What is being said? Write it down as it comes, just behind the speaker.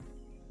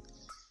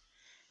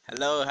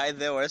Hello, hi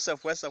there. What's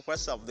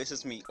up? This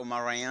is me,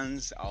 Omar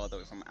Ryans, all the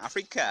way from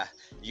Africa,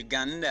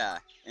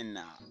 Uganda, and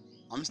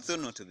I'm still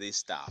new to this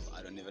stuff.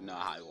 I don't even know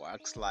how it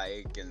works.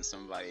 Like, and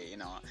somebody,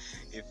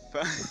 if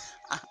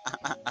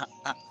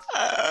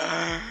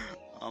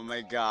oh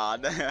my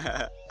god,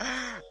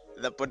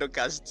 the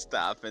podcast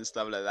stuff and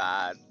stuff like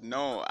that.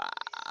 No,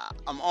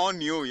 I'm all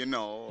new,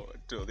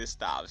 to this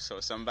stuff.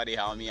 So somebody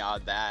help me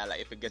out there.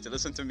 Like, if you get to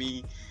listen to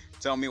me,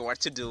 tell me what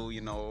to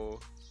do.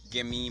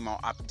 Get me more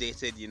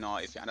updated,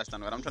 if you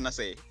understand what I'm trying to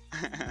say.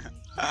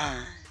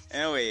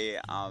 Anyway,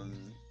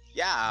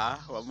 yeah,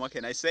 what more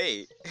can I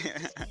say?